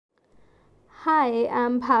Hi I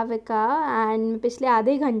am Bhavika and मैं पिछले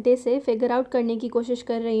आधे घंटे से फिगर आउट करने की कोशिश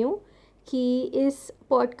कर रही हूँ कि इस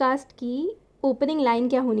पॉडकास्ट की ओपनिंग लाइन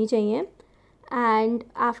क्या होनी चाहिए and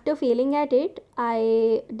after failing at it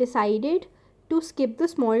I decided to skip the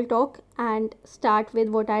small talk and start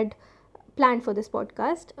with what I'd planned for this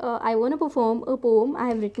podcast. I want to perform a poem I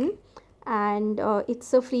have written and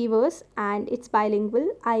it's a free verse and it's bilingual.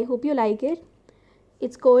 I hope you like it.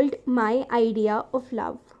 It's called My Idea of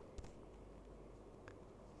Love.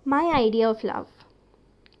 My idea of love.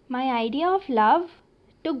 My idea of love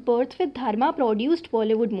took birth with Dharma produced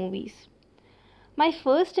Bollywood movies. My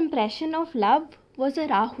first impression of love was a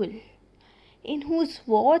Rahul, in whose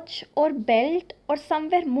watch or belt or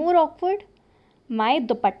somewhere more awkward, my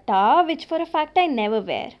dupatta, which for a fact I never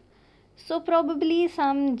wear. So probably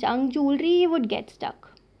some junk jewelry would get stuck.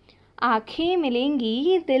 आंखें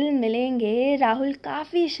मिलेंगी दिल मिलेंगे राहुल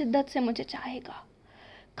काफ़ी शिद्दत से मुझे चाहेगा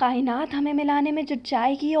कायनात हमें मिलाने में जुट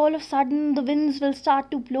जाएगी all of a sudden the winds will start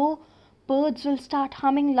to blow birds will start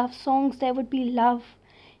humming love songs there would be love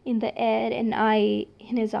in the air and I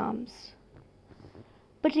in his arms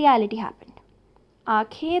but reality happened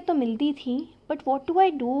आंखें तो मिलती थी but what do I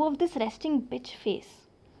do of this resting bitch face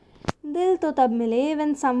दिल तो तब मिले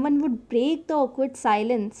when someone would break the awkward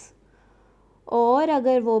silence और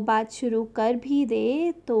अगर वो बात शुरू कर भी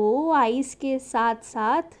दे तो आइस के साथ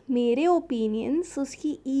साथ मेरे ओपिनियंस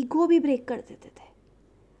उसकी ईगो भी ब्रेक कर देते थे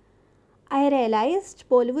I realized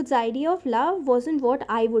Bollywood's idea of love wasn't what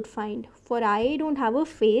I would find, for I don't have a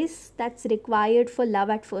face that's required for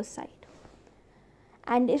love at first sight.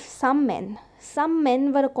 And if some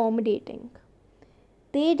men were accommodating,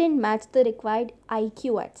 they didn't match the required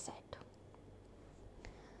IQ at set.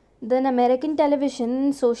 Then American television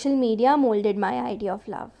and social media molded my idea of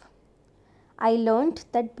love. I learned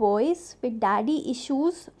that boys with daddy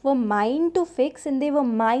issues were mine to fix and they were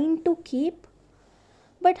mine to keep.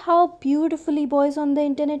 But how beautifully boys on the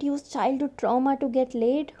internet use childhood trauma to get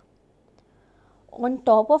laid. On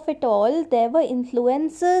top of it all, there were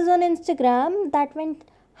influencers on Instagram that went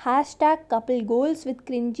hashtag couple goals with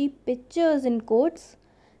cringy pictures and quotes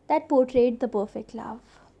that portrayed the perfect love.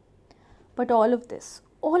 But all of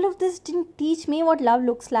this didn't teach me what love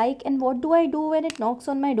looks like and what do I do when it knocks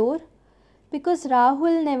on my door. Because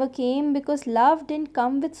Rahul never came, because love didn't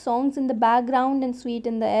come with songs in the background and sweet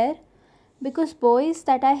in the air, because boys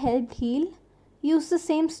that I helped heal used the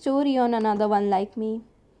same story on another one like me.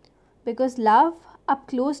 Because love up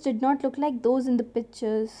close did not look like those in the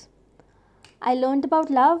pictures. I learned about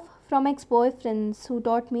love from ex-boyfriends who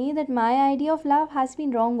taught me that my idea of love has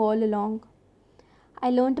been wrong all along. I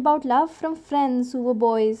learned about love from friends who were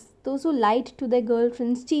boys, those who lied to their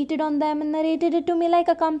girlfriends, cheated on them and narrated it to me like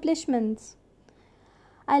accomplishments.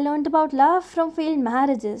 I learned about love from failed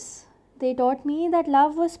marriages. They taught me that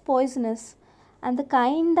love was poisonous and the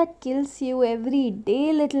kind that kills you every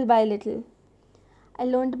day little by little. I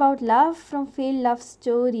learned about love from failed love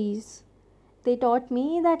stories. They taught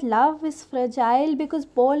me that love is fragile because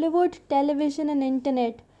Bollywood, television and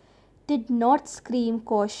internet did not scream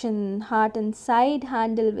caution, heart inside,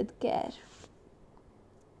 handle with care.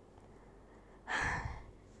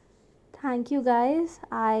 Thank you guys.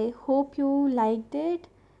 I hope you liked it.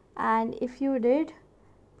 And if you did,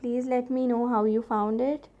 please let me know how you found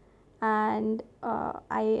it. And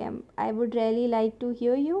I would really like to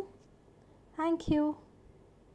hear you. Thank you.